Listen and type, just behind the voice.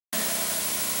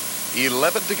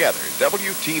11 together,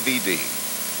 WTVD.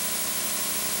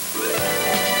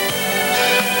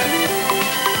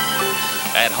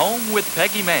 At Home with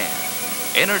Peggy Mann.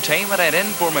 Entertainment and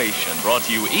information brought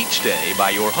to you each day by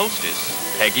your hostess,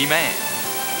 Peggy Mann.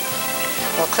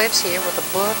 Well, Cliff's here with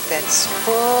a book that's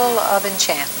full of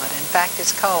enchantment. In fact,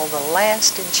 it's called The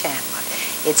Last Enchantment.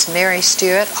 It's Mary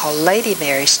Stuart, or Lady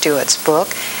Mary Stuart's book,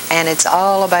 and it's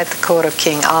all about the court of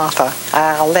King Arthur.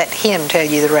 I'll let him tell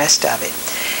you the rest of it.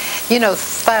 You know,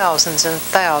 thousands and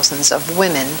thousands of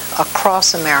women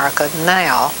across America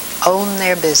now own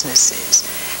their businesses,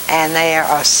 and there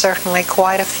are certainly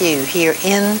quite a few here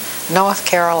in North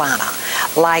Carolina,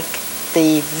 like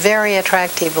the very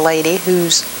attractive lady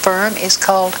whose firm is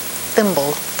called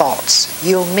Thimble Thoughts.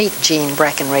 You'll meet Jean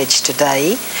Breckenridge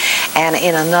today. And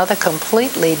in another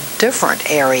completely different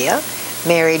area,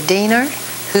 Mary Diener,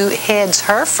 who heads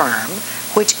her firm,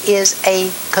 which is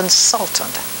a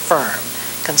consultant firm,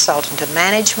 consultant to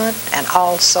management and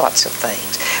all sorts of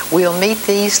things. We'll meet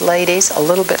these ladies a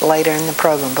little bit later in the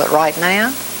program, but right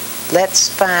now, let's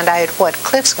find out what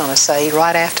Cliff's going to say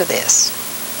right after this.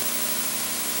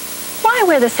 Why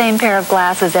wear the same pair of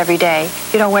glasses every day?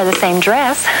 You don't wear the same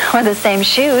dress or the same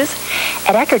shoes.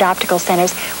 At Eckerd Optical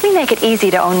Centers, we make it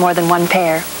easy to own more than one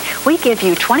pair. We give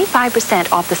you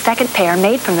 25% off the second pair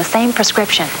made from the same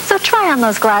prescription. So try on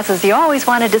those glasses you always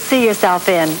wanted to see yourself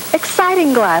in.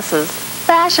 Exciting glasses,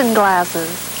 fashion glasses,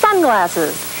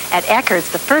 sunglasses. At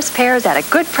Eckerd's, the first pair is at a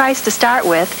good price to start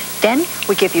with. Then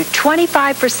we give you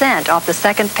 25% off the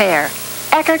second pair.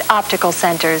 Eckerd Optical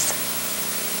Centers.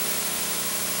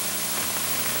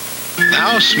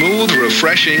 Now smooth,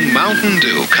 refreshing Mountain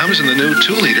Dew comes in the new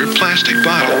 2-liter plastic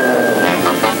bottle.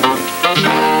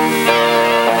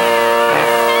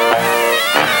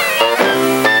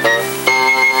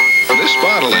 This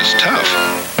bottle is tough,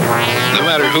 no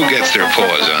matter who gets their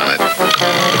paws on it.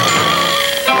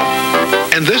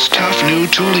 And this tough new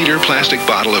 2-liter plastic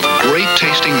bottle of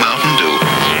great-tasting Mountain Dew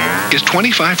is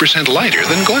 25% lighter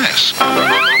than glass.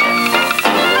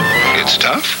 It's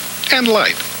tough and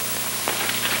light.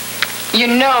 You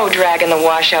know dragging the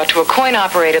wash out to a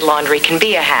coin-operated laundry can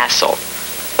be a hassle.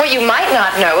 What you might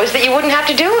not know is that you wouldn't have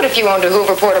to do it if you owned a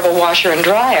Hoover portable washer and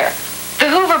dryer. The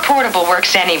Hoover Portable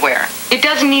works anywhere. It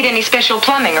doesn't need any special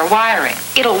plumbing or wiring.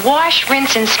 It'll wash,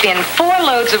 rinse, and spin 4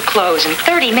 loads of clothes in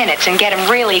 30 minutes and get them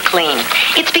really clean.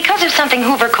 It's because of something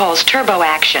Hoover calls turbo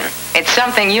action. It's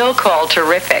something you'll call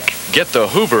terrific. Get the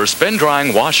Hoover Spin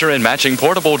Drying Washer and Matching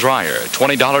Portable Dryer.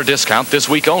 $20 discount this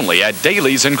week only at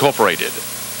Dailies Incorporated.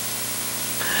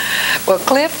 Well,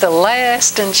 Cliff, The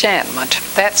Last Enchantment.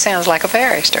 That sounds like a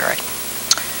fairy story.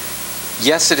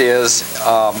 Yes, it is.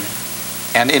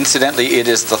 And incidentally, it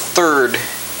is the third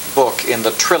book in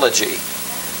the trilogy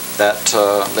that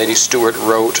Lady Stuart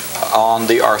wrote on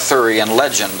the Arthurian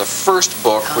legend. The first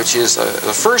book, which is,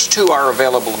 the first 2 are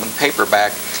available in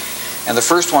paperback, and the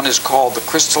first one is called The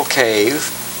Crystal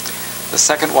Cave. The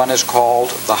second one is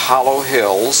called The Hollow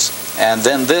Hills. And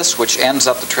then this, which ends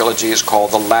up the trilogy, is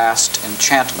called The Last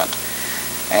Enchantment.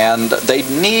 And they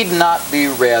need not be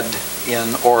read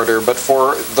in order, but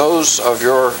for those of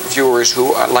your viewers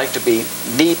who like to be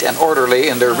neat and orderly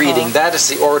in their reading, that is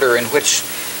the order in which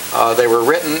they were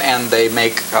written, and they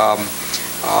make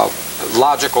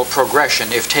logical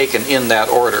progression if taken in that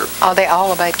order. Are they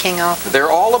all about King Arthur?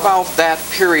 They're all about that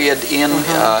period in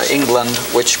England,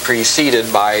 which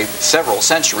preceded by several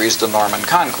centuries the Norman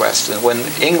conquest, and when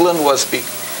England was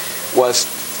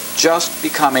just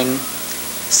becoming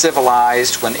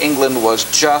civilized, when England was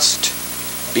just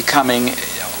becoming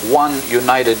one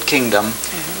united kingdom.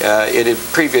 It had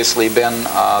previously been,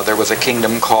 there was a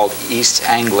kingdom called East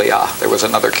Anglia, there was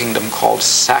another kingdom called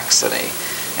Saxony,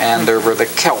 and there were the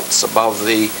Celts above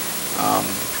the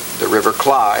River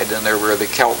Clyde, and there were the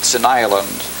Celts in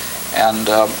Ireland, and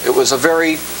it was a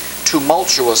very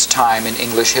tumultuous time in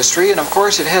English history, and of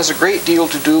course it has a great deal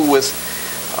to do with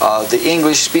the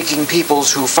English-speaking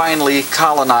peoples who finally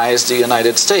colonized the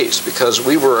United States, because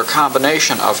we were a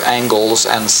combination of Angles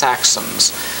and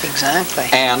Saxons. Exactly.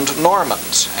 And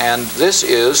Normans. And this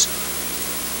is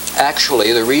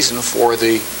actually the reason for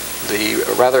the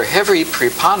rather heavy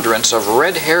preponderance of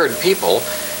red-haired people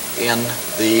in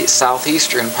the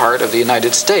southeastern part of the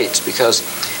United States, because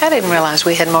I didn't realize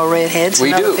we had more redheads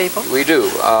than other people. We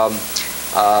do.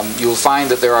 You'll find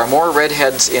that there are more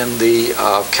redheads in the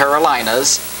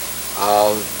Carolinas,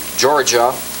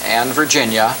 Georgia, and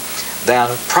Virginia than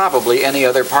probably any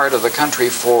other part of the country,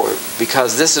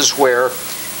 because this is where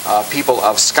people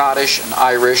of Scottish and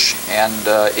Irish and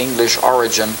English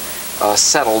origin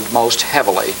settled most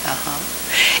heavily.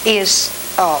 Is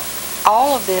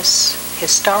all of this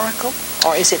historical,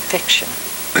 or is it fiction?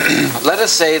 let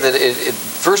us say that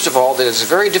first of all, that it's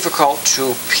very difficult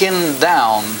to pin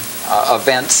down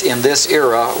events in this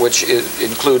era, which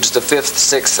includes the 5th,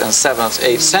 6th, and 7th,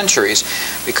 8th centuries,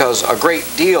 because a great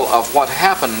deal of what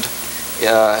happened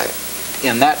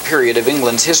in that period of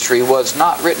England's history was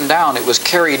not written down. It was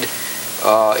carried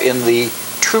in the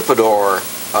troubadour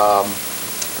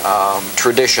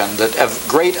tradition, that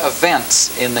great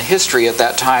events in the history at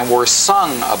that time were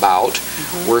sung about,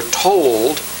 were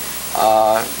told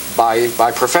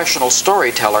by professional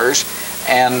storytellers,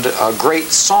 and great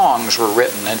songs were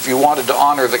written. And if you wanted to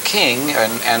honor the king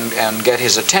and get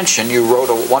his attention, you wrote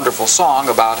a wonderful song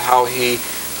about how he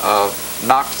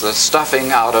knocked the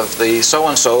stuffing out of the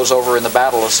so-and-sos over in the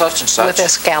battle of such and such. With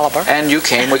Excalibur. And you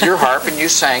came with your harp and you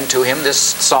sang to him this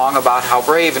song about how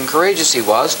brave and courageous he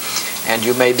was, and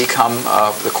you may become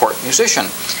the court musician.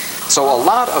 So a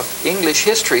lot of English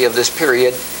history of this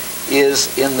period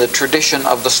is in the tradition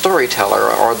of the storyteller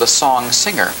or the song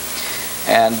singer.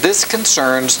 And this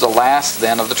concerns the last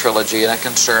then of the trilogy, and it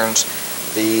concerns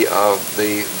the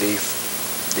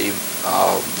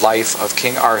life of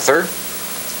King Arthur,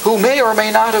 who may or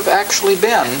may not have actually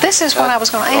been. This is what I was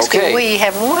going to ask you. We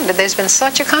have wondered, there's been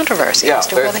such a controversy as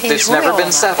to whether he's it's never real been or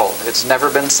not. settled. It's never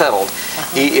been settled.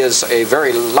 He is a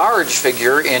very large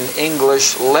figure in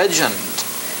English legend,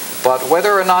 but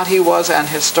whether or not he was an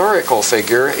historical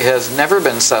figure has never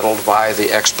been settled by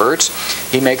the experts.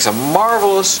 He makes a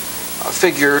marvelous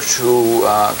figure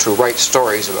to write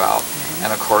stories about,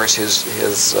 and of course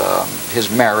his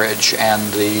marriage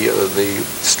and the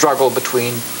struggle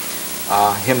between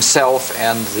himself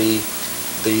and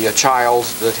the child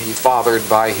that he fathered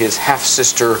by his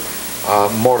half-sister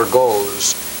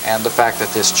Morgause, and the fact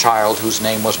that this child, whose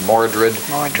name was Mordred,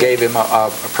 gave him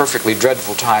a perfectly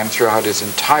dreadful time throughout his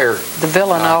entire... The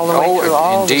villain all the way through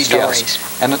all the stories.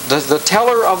 Yes. And the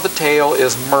teller of the tale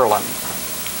is Merlin.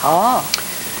 Oh.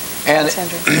 And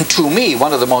to me,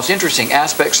 one of the most interesting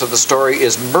aspects of the story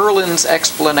is Merlin's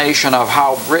explanation of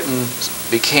how Britain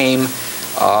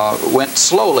went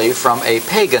slowly from a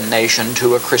pagan nation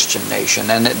to a Christian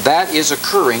nation. And that is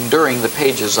occurring during the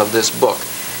pages of this book.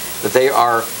 That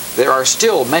there are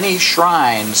still many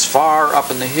shrines far up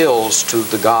in the hills to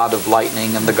the god of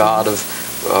lightning and the god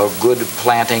of good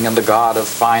planting and the god of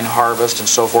fine harvest and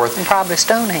so forth. And probably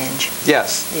Stonehenge.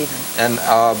 Yes. Even.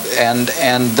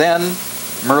 And then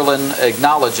Merlin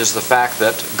acknowledges the fact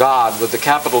that God, with the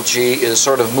capital G, is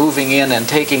sort of moving in and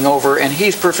taking over, and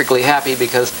he's perfectly happy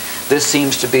because this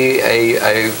seems to be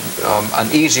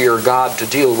an easier God to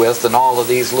deal with than all of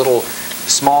these little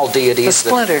small deities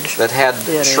that had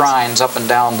shrines up and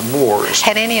down the moors.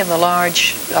 Had any of the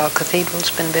large cathedrals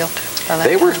been built by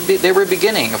that time? They were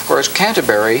beginning. Of course,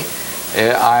 Canterbury,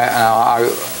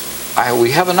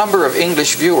 we have a number of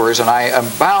English viewers, and I am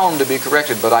bound to be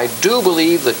corrected, but I do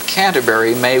believe that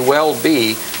Canterbury may well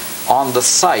be on the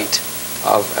site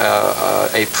of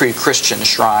a pre-Christian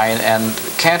shrine, and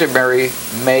Canterbury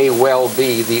may well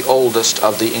be the oldest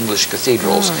of the English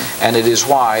cathedrals, and it is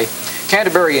why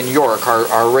Canterbury and York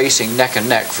are racing neck and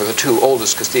neck for the two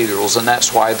oldest cathedrals, and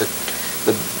that's why the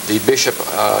bishop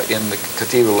in the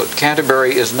cathedral at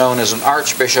Canterbury is known as an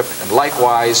archbishop, and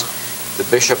likewise the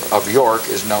Bishop of York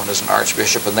is known as an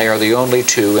archbishop, and they are the only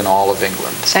two in all of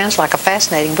England. Sounds like a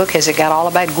fascinating book. Has it got all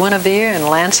about Guinevere and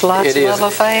Lancelot's love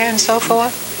affair and so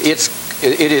forth?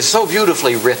 It is so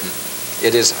beautifully written.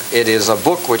 It is a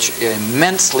book which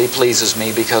immensely pleases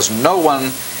me because no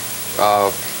one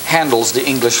handles the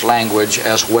English language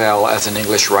as well as an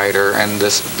English writer, and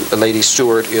this Lady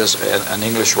Stuart is an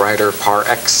English writer par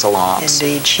excellence.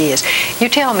 Indeed she is. You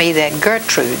tell me that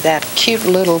Gertrude, that cute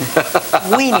little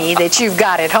weenie that you've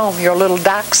got at home, your little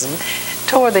dachshund,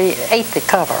 ate the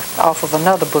cover off of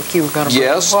another book you were going to bring.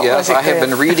 Yes, I have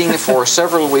been reading for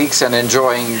several weeks and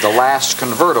enjoying The Last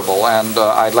Convertible, and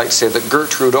I'd like to say that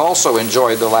Gertrude also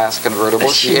enjoyed The Last Convertible.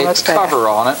 She ate the cover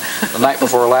on it the night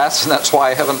before last, and that's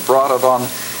why I haven't brought it on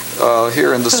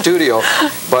here in the studio,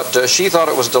 but she thought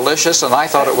it was delicious, and I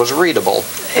thought it was readable,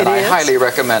 and I highly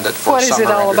recommend it for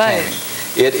summer entertaining.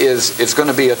 It's going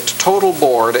to be a total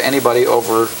bore to anybody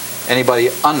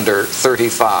under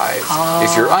 35. Oh.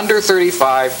 If you're under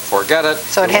 35, forget it.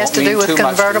 So it has to do with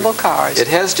convertible cars. It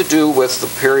has to do with the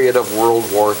period of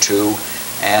World War II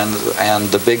and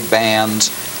the big bands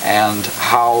and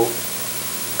how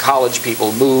college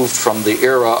people moved from the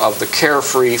era of the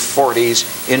carefree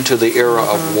 40s into the era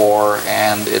of war,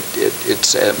 and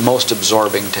it's a most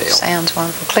absorbing tale. Sounds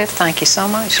wonderful. Cliff, thank you so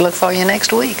much. Look for you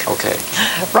next week. Okay.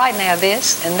 Right now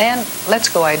this, and then let's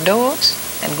go outdoors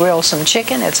and grill some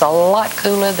chicken. It's a lot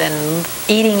cooler than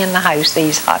eating in the house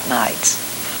these hot nights.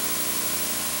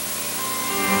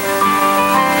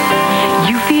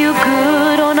 You feel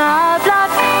good on our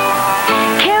block.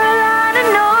 Carolina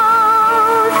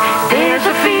knows there's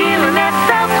a feeling at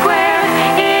South Square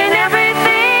in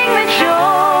everything that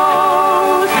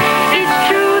shows. It's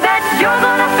true that you're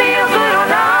gonna feel good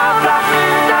on our block.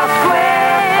 South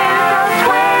Square, South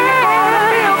Square.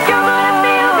 You're gonna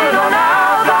feel good on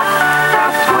our block.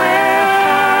 South Square,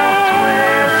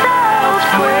 South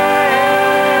Square.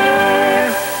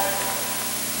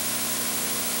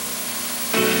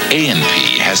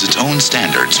 A&P has its own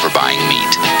standards for buying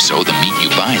meat, so the meat you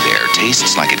buy there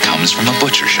tastes like it comes from a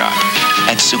butcher shop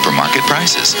at supermarket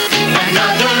prices.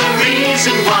 Another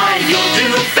reason why you'll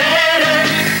do better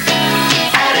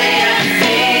at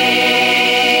A&P.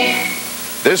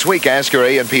 This week, ask your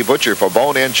A&P butcher for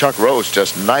bone-in chuck roast,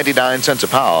 just 99 cents a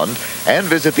pound, and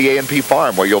visit the A&P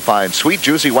farm where you'll find sweet,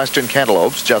 juicy western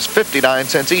cantaloupes, just 59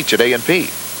 cents each at A&P.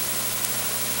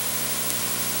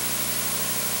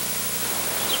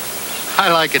 I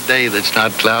like a day that's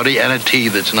not cloudy and a tea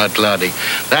that's not cloudy.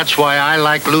 That's why I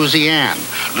like Louisiane.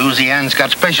 Louisiane's got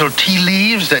special tea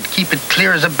leaves that keep it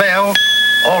clear as a bell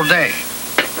all day.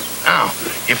 Now,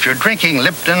 if you're drinking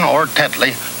Lipton or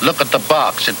Tetley, look at the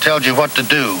box. It tells you what to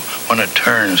do when it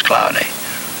turns cloudy.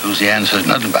 Louisiane says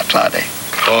nothing about cloudy,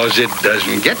 'cause it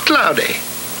doesn't get cloudy.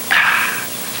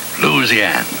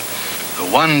 Louisiane, the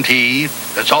one tea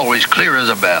that's always clear as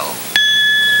a bell.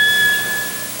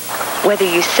 Whether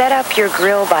you set up your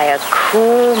grill by a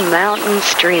cool mountain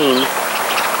stream,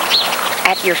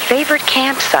 at your favorite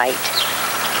campsite,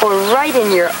 or right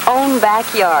in your own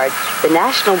backyard, the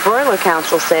National Broiler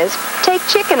Council says take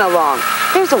chicken along.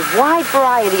 There's a wide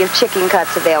variety of chicken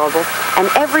cuts available,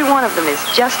 and every one of them is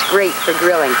just great for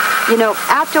grilling. You know,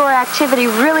 outdoor activity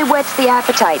really whets the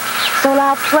appetite, so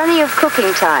allow plenty of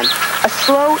cooking time. A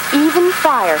slow, even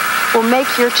fire will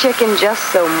make your chicken just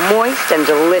so moist and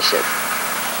delicious.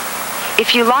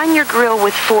 If you line your grill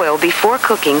with foil before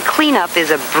cooking, cleanup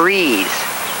is a breeze.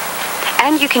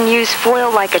 And you can use foil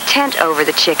like a tent over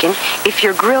the chicken if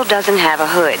your grill doesn't have a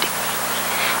hood.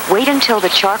 Wait until the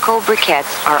charcoal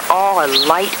briquettes are all a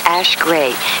light ash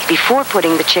gray before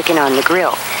putting the chicken on the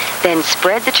grill. Then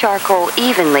spread the charcoal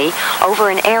evenly over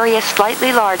an area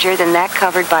slightly larger than that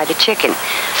covered by the chicken,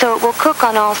 so it will cook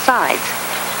on all sides.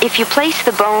 If you place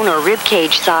the bone or rib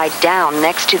cage side down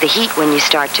next to the heat when you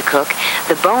start to cook,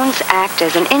 the bones act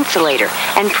as an insulator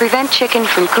and prevent chicken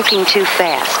from cooking too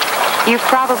fast. You've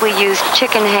probably used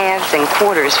chicken halves and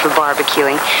quarters for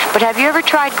barbecuing, but have you ever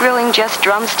tried grilling just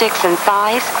drumsticks and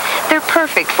thighs? They're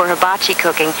perfect for hibachi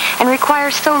cooking and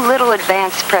require so little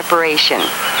advanced preparation.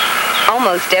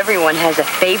 Almost everyone has a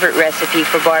favorite recipe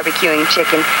for barbecuing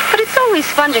chicken, but it's always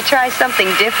fun to try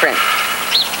something different.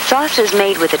 Sauces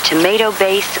made with a tomato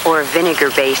base or a vinegar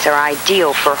base are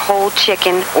ideal for whole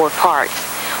chicken or parts.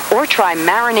 Or try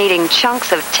marinating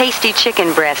chunks of tasty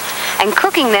chicken breasts and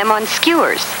cooking them on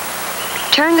skewers.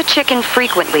 Turn the chicken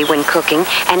frequently when cooking,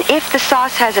 and if the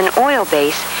sauce has an oil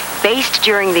base, baste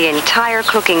during the entire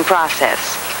cooking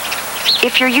process.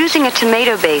 If you're using a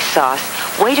tomato-based sauce,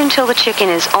 wait until the chicken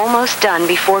is almost done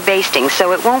before basting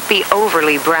so it won't be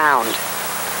overly browned.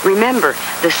 Remember,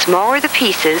 the smaller the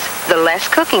pieces, the less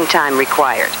cooking time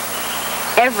required.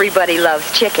 Everybody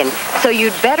loves chicken, so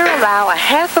you'd better allow a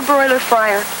half a broiler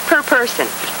fryer per person.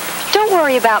 Don't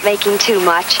worry about making too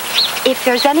much. If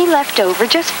there's any left over,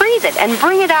 just freeze it and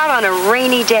bring it out on a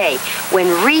rainy day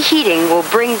when reheating will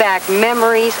bring back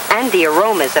memories and the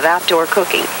aromas of outdoor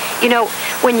cooking. You know,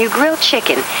 when you grill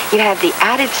chicken, you have the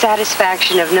added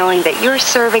satisfaction of knowing that you're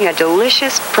serving a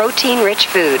delicious, protein-rich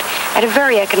food at a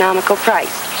very economical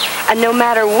price. And no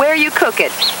matter where you cook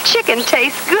it, chicken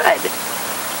tastes good.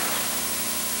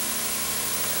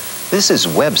 This is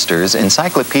Webster's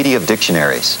Encyclopedia of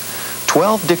Dictionaries.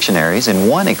 12 dictionaries in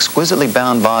one exquisitely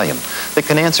bound volume that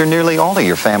can answer nearly all of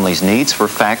your family's needs for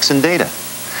facts and data.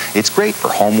 It's great for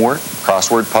homework,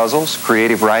 crossword puzzles,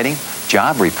 creative writing,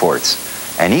 job reports,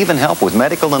 and even help with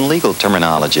medical and legal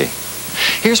terminology.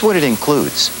 Here's what it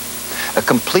includes: a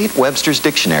complete Webster's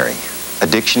dictionary, a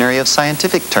dictionary of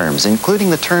scientific terms, including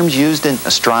the terms used in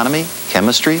astronomy,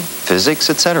 chemistry, physics,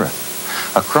 etc.,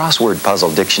 a crossword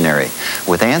puzzle dictionary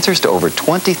with answers to over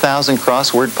 20,000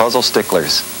 crossword puzzle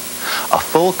sticklers, a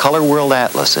full color world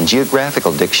atlas and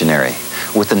geographical dictionary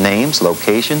with the names,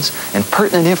 locations, and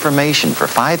pertinent information for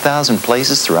 5,000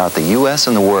 places throughout the U.S.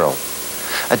 and the world,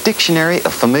 a dictionary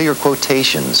of familiar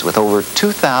quotations with over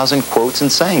 2,000 quotes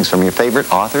and sayings from your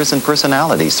favorite authors and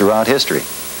personalities throughout history,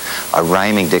 a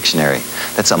rhyming dictionary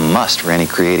that's a must for any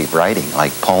creative writing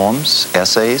like poems,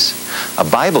 essays, a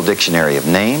Bible dictionary of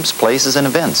names, places, and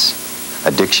events, a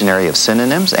dictionary of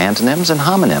synonyms, antonyms, and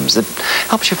homonyms that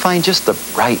helps you find just the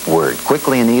right word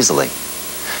quickly and easily.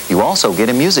 You also get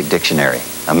a music dictionary,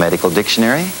 a medical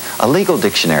dictionary, a legal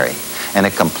dictionary, and a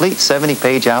complete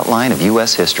 70-page outline of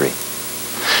U.S. history.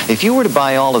 If you were to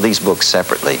buy all of these books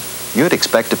separately, you'd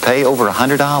expect to pay over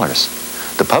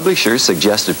 $100. The publisher's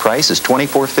suggested price is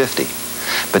 $24.50.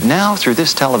 But now, through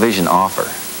this television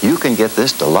offer, you can get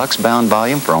this deluxe-bound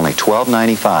volume for only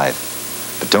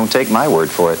 $12.95. But don't take my word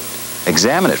for it.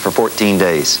 Examine it for 14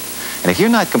 days. And if you're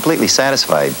not completely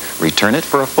satisfied, return it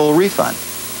for a full refund.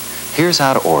 Here's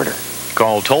how to order.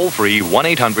 Call toll-free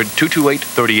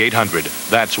 1-800-228-3800.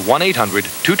 That's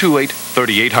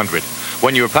 1-800-228-3800.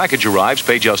 When your package arrives,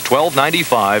 pay just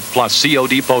 $12.95 plus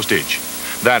COD postage.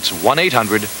 That's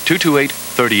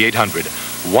 1-800-228-3800.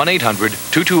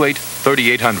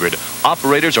 1-800-228-3800.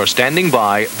 Operators are standing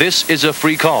by. This is a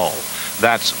free call.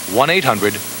 That's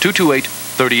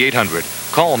 1-800-228-3800.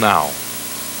 Call now.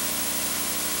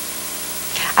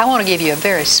 I want to give you a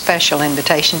very special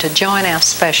invitation to join our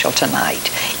special tonight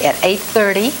at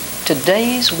 8:30.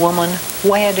 Today's Woman,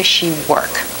 Where Does She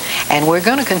Work? And we're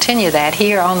going to continue that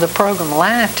here on the program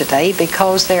live today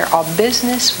because there are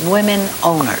business women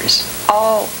owners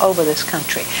all over this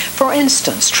country. For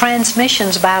instance,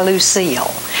 Transmissions by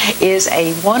Lucille is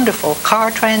a wonderful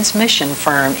car transmission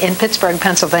firm in Pittsburgh,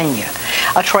 Pennsylvania.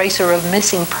 A tracer of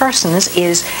missing persons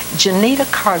is Janita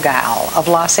Cargile of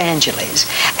Los Angeles.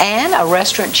 And a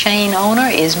restaurant chain owner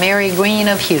is Mary Green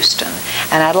of Houston.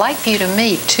 And I'd like for you to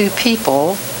meet two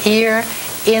people here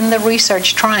in the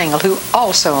Research Triangle who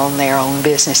also own their own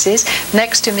businesses.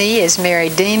 Next to me is Mary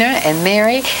Diener, and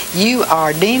Mary, you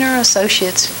are Diener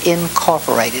Associates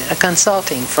Incorporated, a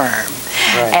consulting firm.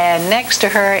 Right. And next to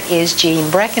her is Jean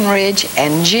Breckenridge,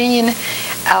 and Jean,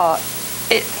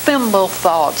 Thimble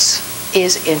Thoughts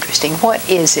is interesting. What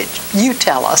is it? You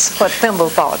tell us what Thimble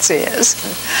Thoughts is.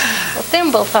 Well,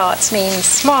 Thimble Thoughts means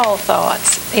small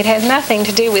thoughts. It has nothing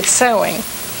to do with sewing.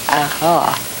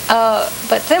 Uh-huh.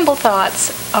 But Thimble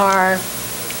Thoughts are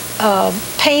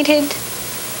painted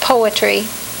poetry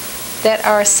that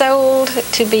are sold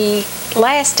to be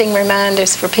lasting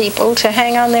reminders for people to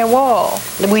hang on their wall.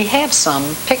 We have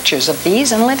some pictures of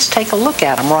these, and let's take a look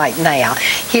at them right now.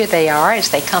 Here they are as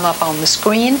they come up on the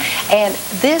screen, and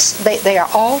they are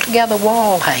altogether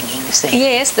wall hangings then.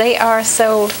 Yes, they are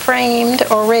sold framed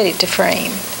or ready to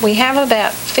frame. We have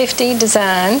about 50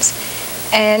 designs,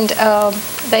 and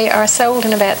they are sold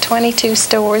in about 22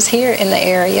 stores here in the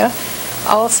area.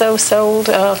 Also sold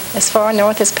as far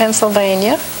north as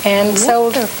Pennsylvania, and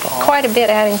sold quite a bit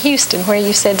out in Houston, where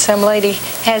you said some lady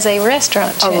has a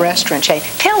restaurant chain. A restaurant chain.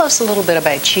 Tell us a little bit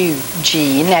about you,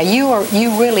 Jean. Now, you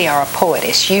really are a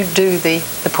poetess. You do the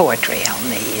poetry on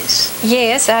these.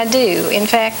 Yes, I do. In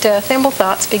fact, Thimble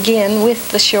Thoughts begin with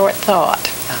the short thought.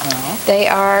 Uh-huh. They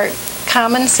are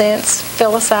common sense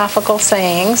philosophical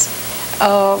sayings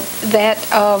that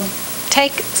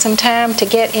take some time to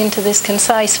get into this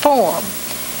concise form.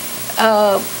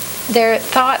 They're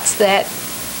thoughts that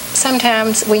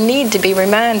sometimes we need to be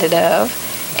reminded of,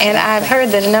 and I've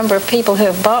heard that a number of people who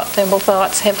have bought Thimble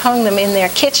Thoughts have hung them in their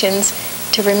kitchens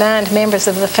to remind members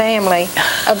of the family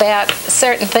about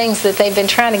certain things that they've been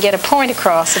trying to get a point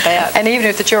across about. And even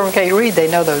if the children can't read, they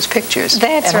know those pictures.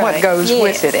 That's and right. what goes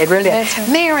with it. It really That's right.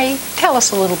 Mary, tell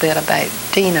us a little bit about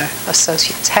Diener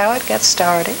Associates, how it got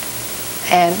started,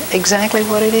 and exactly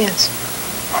what it is.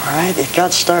 All right, it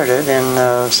got started in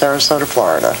Sarasota,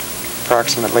 Florida,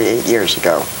 approximately 8 years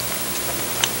ago.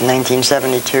 In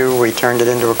 1972, we turned it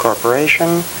into a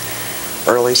corporation.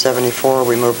 Early 74,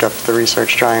 we moved up to the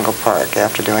Research Triangle Park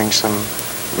after doing some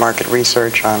market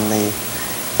research on the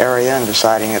area and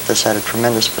deciding that this had a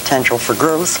tremendous potential for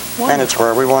growth, and it's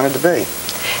where we wanted to be.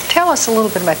 Tell us a little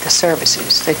bit about the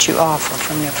services that you offer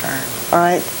from your firm. All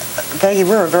right, Peggy,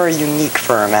 we're a very unique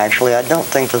firm, actually. I don't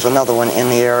think there's another one in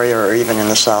the area or even in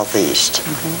the Southeast.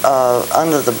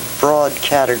 Under the broad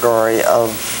category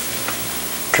of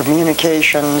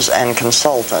communications and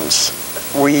consultants,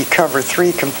 we cover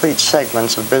 3 complete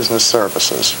segments of business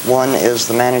services. One is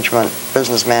the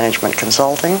business management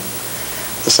consulting.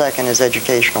 The second is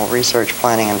educational research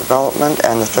planning and development.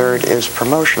 And the third is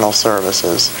promotional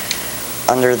services.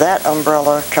 Under that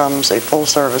umbrella comes a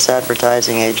full-service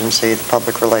advertising agency, the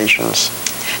public relations.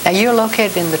 Now, you're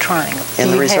located in the Triangle.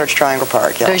 In the Research Triangle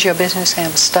Park, yeah. Does your business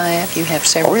have staff? You have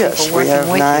several people working with you? Oh,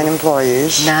 yes, we have 9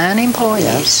 employees. 9 employees.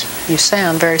 Yes. You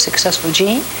sound very successful.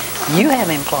 Jean, you have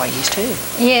employees, too.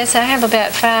 Yes, I have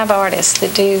about 5 artists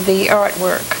that do the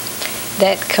artwork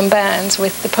that combines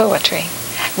with the poetry.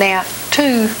 Now,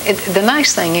 the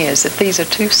nice thing is that these are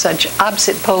two such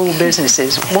opposite pole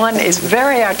businesses. One is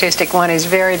very artistic, one is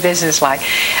very businesslike.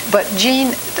 But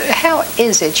Jean, how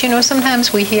is it? You know,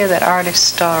 sometimes we hear that artists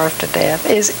starve to death.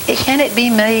 Can it be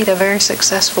made a very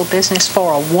successful business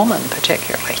for a woman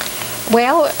particularly?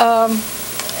 Well,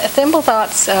 Thimble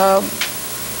Thoughts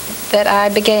that I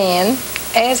began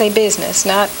as a business,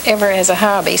 not ever as a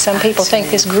hobby. Some people think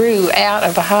this grew out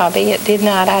of a hobby. It did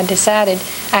not. I decided,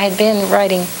 I had been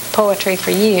writing poetry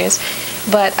for years,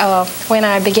 but when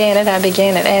I began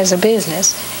it as a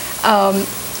business.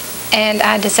 And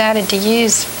I decided to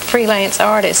use freelance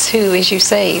artists who, as you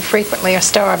say, frequently are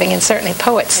starving, and certainly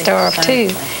poets starve too.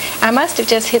 I must have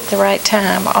just hit the right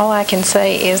time. All I can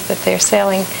say is that they're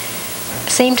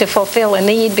seem to fulfill a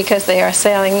need, because they are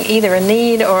selling either a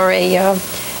need or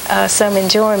some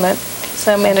enjoyment,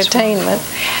 some entertainment.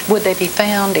 Would they be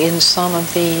found in some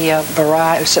of the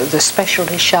so the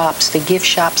specialty shops, the gift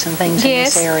shops and things in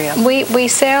this area? Yes, we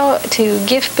sell to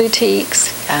gift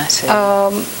boutiques. I see.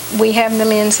 We have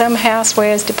them in some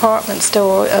housewares department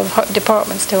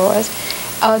stores.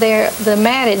 They're the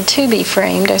matted to be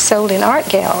framed are sold in art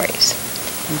galleries,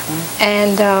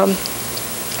 and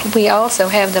we also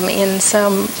have them in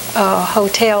some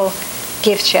hotel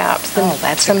gift shops,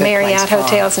 some Marriott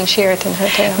hotels and Sheraton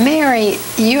hotels. Mary,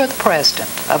 you're the president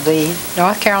of the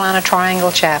North Carolina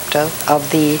Triangle chapter of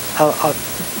the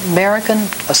American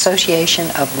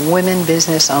Association of Women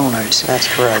Business Owners. That's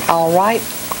correct. All right.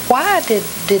 Why did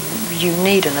you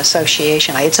need an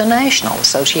association? It's a national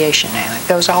association now. It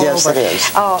goes all over. Yes, it is.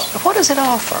 What does it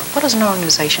offer? What does an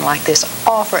organization like this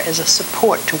offer as a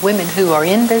support to women who are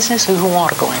in business, who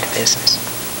want to go into business?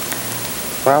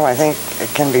 Well, I think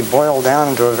it can be boiled down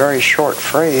into a very short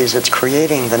phrase. It's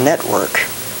creating the network,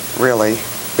 really,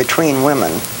 between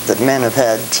women that men have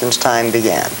had since time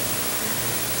began.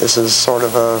 This is sort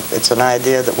of it's an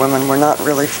idea that women were not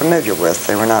really familiar with.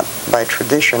 They were not, by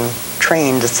tradition,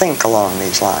 trained to think along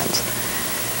these lines.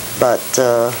 But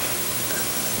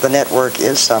the network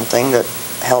is something that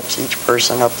helps each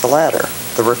person up the ladder.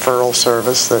 The referral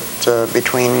service that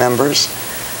between members.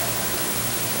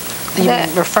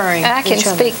 I can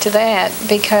speak to that,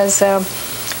 because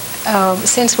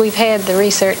since we've had the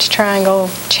Research Triangle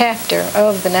chapter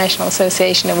of the National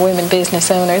Association of Women Business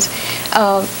Owners,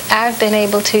 I've been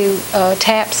able to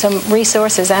tap some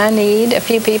resources I need. A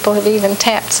few people have even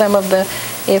tapped some of the,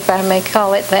 if I may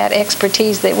call it that,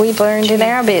 expertise that we've learned in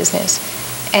our business.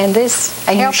 And this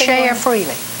you share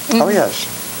freely. Oh, yes.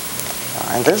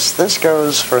 And this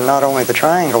goes for not only the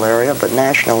Triangle area, but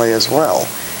nationally as well.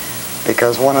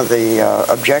 Because one of the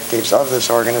objectives of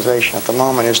this organization at the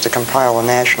moment is to compile a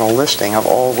national listing of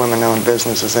all women-owned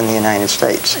businesses in the United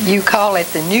States. You call it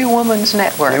the New Woman's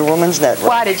Network. New Woman's Network.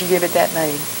 Why did you give it that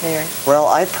name, Mary? Well,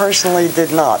 I personally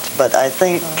did not, but I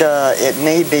think it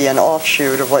may be an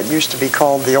offshoot of what used to be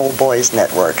called the Old Boys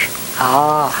Network.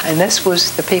 And this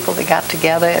was the people that got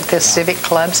together at the civic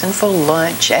clubs and for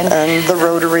lunch and the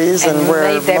Rotaries and where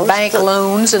made their bank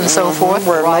loans and so forth.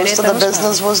 Where most of the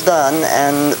business was done,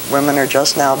 and women are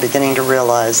just now beginning to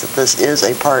realize that this is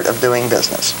a part of doing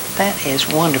business. That is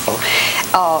wonderful.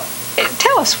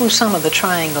 Tell us who some of the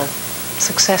Triangle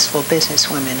successful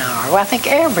businesswomen are. Well, I think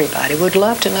everybody would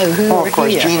love to know who are of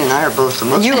course, here. Jean and I are both the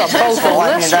most You are both the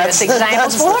illustrious I mean,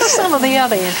 examples. What are some of the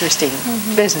other interesting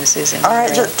businesses in All right,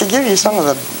 area? to give you some of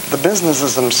the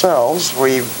businesses themselves,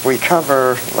 we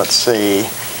cover, let's see,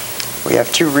 we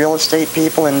have two real estate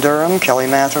people in Durham, Kelly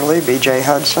Matherly, B.J.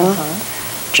 Hudson,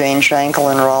 Jane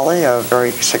Shankel in Raleigh, a very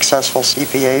successful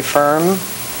CPA firm,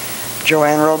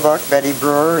 Joanne Roebuck, Betty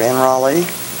Brewer in Raleigh,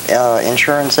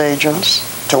 insurance agents,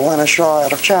 Tawana Shaw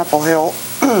out of Chapel Hill,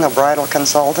 a bridal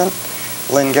consultant,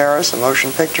 Lynn Garris, a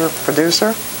motion picture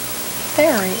producer,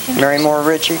 Very interesting. Mary Moore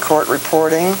Ritchie, court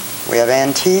reporting. We have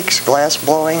antiques, glass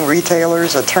blowing,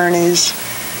 retailers, attorneys,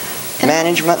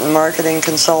 management and marketing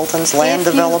consultants, land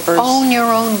developers. If you own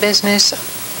your own business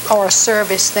or a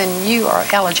service, then you are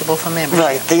eligible for membership.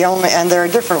 Right. And there are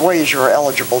different ways you're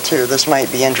eligible too. This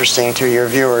might be interesting to your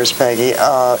viewers, Peggy.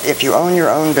 If you own your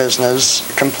own business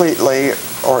completely,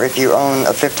 or if you own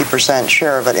a 50%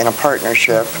 share of it in a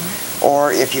partnership,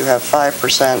 or if you have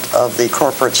 5% of the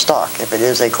corporate stock, if it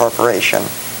is a corporation,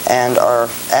 and are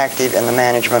active in the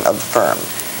management of the firm.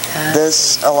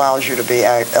 This allows you to be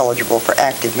eligible for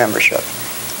active membership.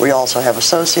 We also have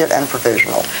associate and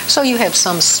provisional. So you have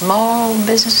some small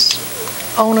business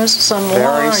owners, some Very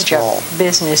larger small.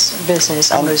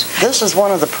 business owners. This is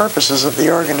one of the purposes of the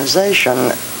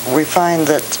organization. We find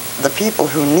that the people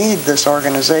who need this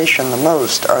organization the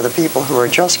most are the people who are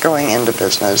just going into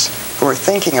business, who are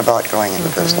thinking about going into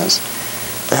business.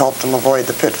 to help them avoid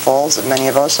the pitfalls that many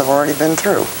of us have already been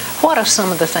through. What are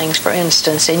some of the things, for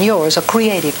instance, in yours, a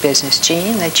creative business,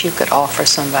 Jean, that you could offer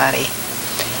somebody?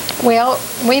 Well,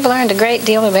 we've learned a great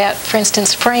deal about, for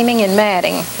instance, framing and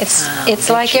matting. It's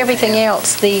like everything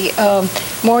else. The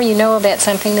more you know about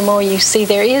something, the more you see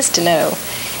there is to know.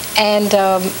 And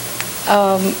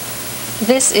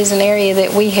this is an area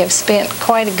that we have spent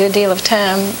quite a good deal of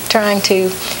time trying to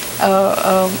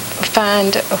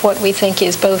find what we think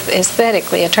is both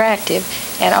aesthetically attractive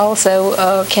and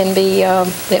also can be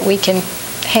that we can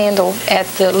handle at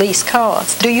the least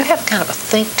cost. Do you have kind of a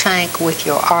think tank with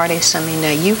your artists? I mean,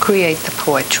 now you create the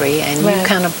poetry and you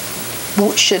kind of,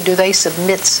 do they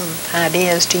submit some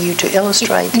ideas to you to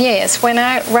illustrate? Yes, when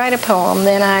I write a poem,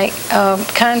 then I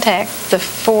contact the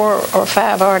 4 or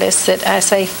 5 artists that I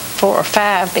say 4 or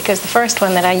 5, because the first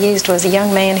one that I used was a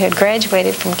young man who had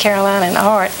graduated from Carolina in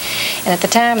art, and at the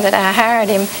time that I hired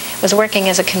him was working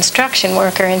as a construction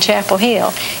worker in Chapel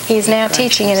Hill. He's now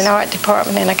teaching in an art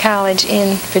department in a college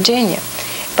in Virginia.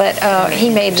 But he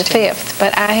made the 5th.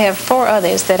 But I have 4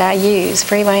 others that I use,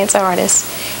 freelance artists,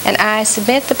 and I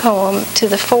submit the poem to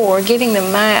the 4, giving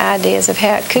them my ideas of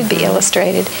how it could be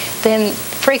illustrated. Then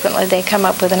frequently they come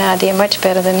up with an idea much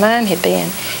better than mine had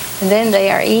been. And then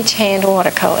they are each hand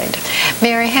watercolored.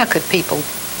 Mary, how could people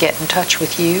get in touch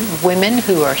with you, women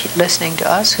who are listening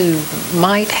to us who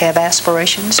might have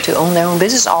aspirations to own their own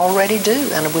business, already do,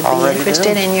 and would be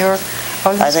interested in your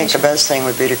organization? I think the best thing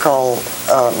would be to call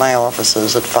my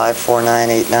offices at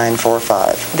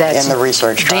 549-8945 in the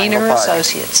Research Triangle Diener Park.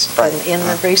 Associates in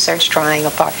the Research Triangle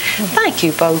Park. Thank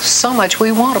you both so much.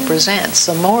 We want to present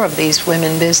some more of these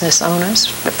women business owners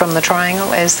from the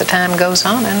Triangle as the time goes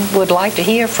on, and would like to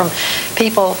hear from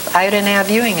people out in our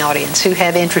viewing audience who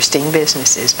have interesting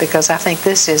businesses, because I think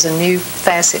this is a new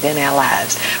facet in our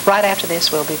lives. Right after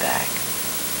this, we'll be back.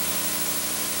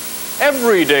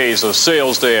 Every day's a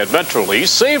sales day at Metrolease.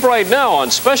 Save right now on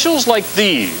specials like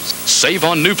these. Save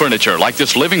on new furniture like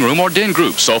this living room or den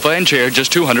group, sofa and chair,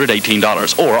 just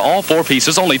 $218. Or all 4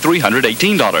 pieces, only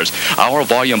 $318. Our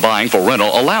volume buying for rental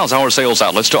allows our sales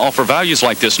outlets to offer values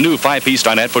like this new 5-piece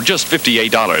dinette for just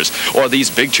 $58. Or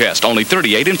these big chests, only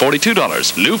 $38 and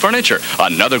 $42. New furniture,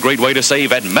 another great way to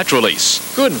save at Metrolease.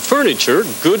 Good furniture,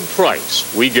 good price.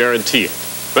 We guarantee it.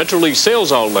 Metrolease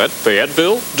Sales Outlet,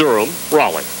 Fayetteville, Durham,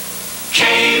 Raleigh.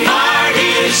 Kmart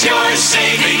is your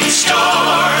savings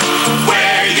store,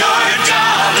 where your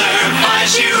dollar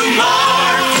buys you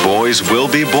more. Boys will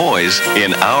be boys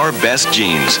in our best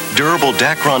jeans. Durable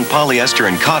Dacron polyester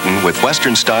and cotton with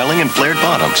Western styling and flared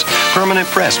bottoms. Permanent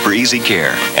press for easy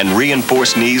care. And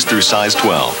reinforced knees through size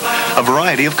 12. A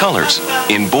variety of colors.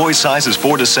 In boys sizes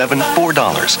 4 to 7,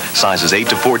 $4. Sizes 8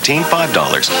 to 14,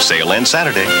 $5. Sale ends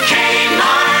Saturday.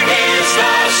 Kmart is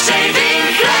the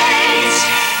saving place.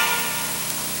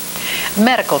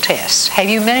 Medical tests. Have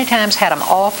you many times had them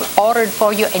ordered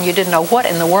for you and you didn't know what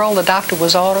in the world the doctor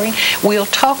was ordering? We'll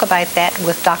talk about that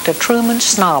with Dr. Truman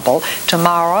Snobble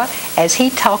tomorrow as he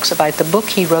talks about the book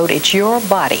he wrote, It's Your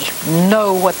Body.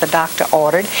 Know what the doctor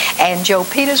ordered. And Joe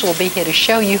Peters will be here to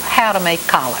show you how to make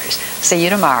collars. See you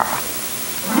tomorrow.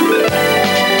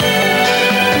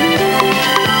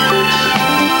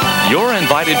 You're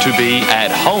invited to be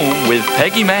at home with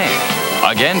Peggy Mann.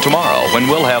 Again tomorrow, when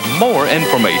we'll have more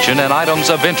information and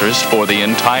items of interest for the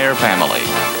entire family.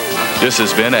 This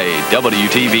has been a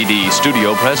WTVD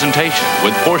studio presentation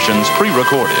with portions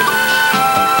pre-recorded.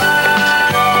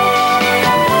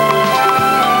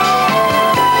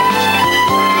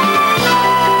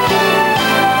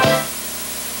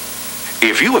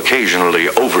 If you occasionally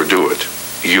overdo it,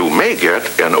 you may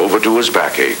get an overdoer's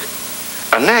backache.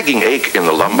 A nagging ache in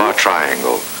the lumbar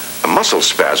triangle, a muscle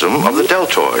spasm of the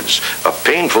deltoids, a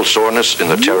painful soreness in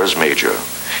the teres major.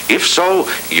 If so,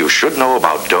 you should know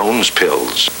about Doan's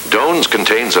pills. Doan's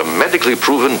contains a medically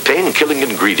proven pain-killing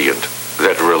ingredient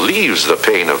that relieves the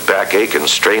pain of backache and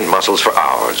strained muscles for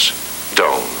hours.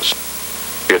 Doan's.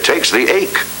 It takes the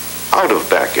ache out of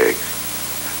backache.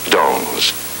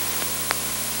 Doan's.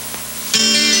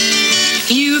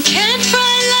 You can't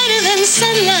find lighter than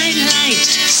sunlight light.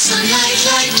 Sunlight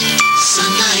light.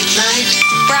 Sunlight light.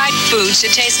 Bright foods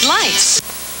that taste light.